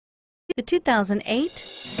The 2008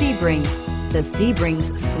 Sebring. The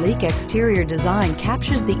Sebring's sleek exterior design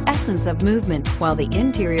captures the essence of movement, while the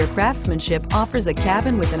interior craftsmanship offers a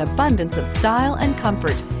cabin with an abundance of style and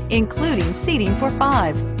comfort, including seating for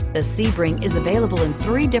 5. The Sebring is available in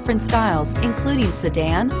 3 different styles, including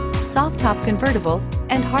sedan, soft-top convertible,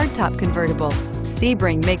 and hardtop convertible.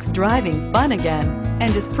 Sebring makes driving fun again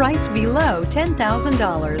and is priced below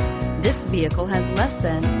 $10,000. This vehicle has less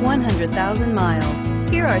than 100,000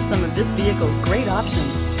 miles. Here are some of this vehicle's great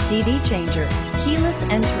options: CD changer, keyless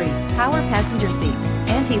entry, power passenger seat,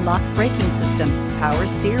 anti-lock braking system, power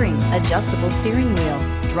steering, adjustable steering wheel,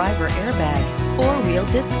 driver airbag, 4-wheel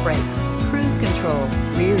disc brakes, cruise control,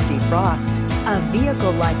 rear defrost. A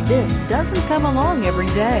vehicle like this doesn't come along every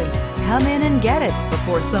day. Come in and get it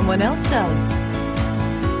before someone else does.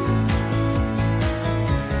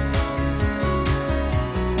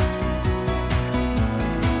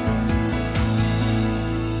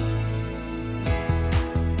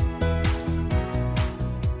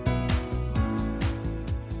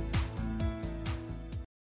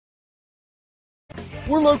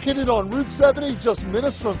 We're located on Route 70, just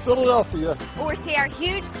minutes from Philadelphia. Or see our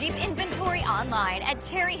huge Jeep inventory online at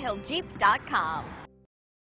cherryhilljeep.com.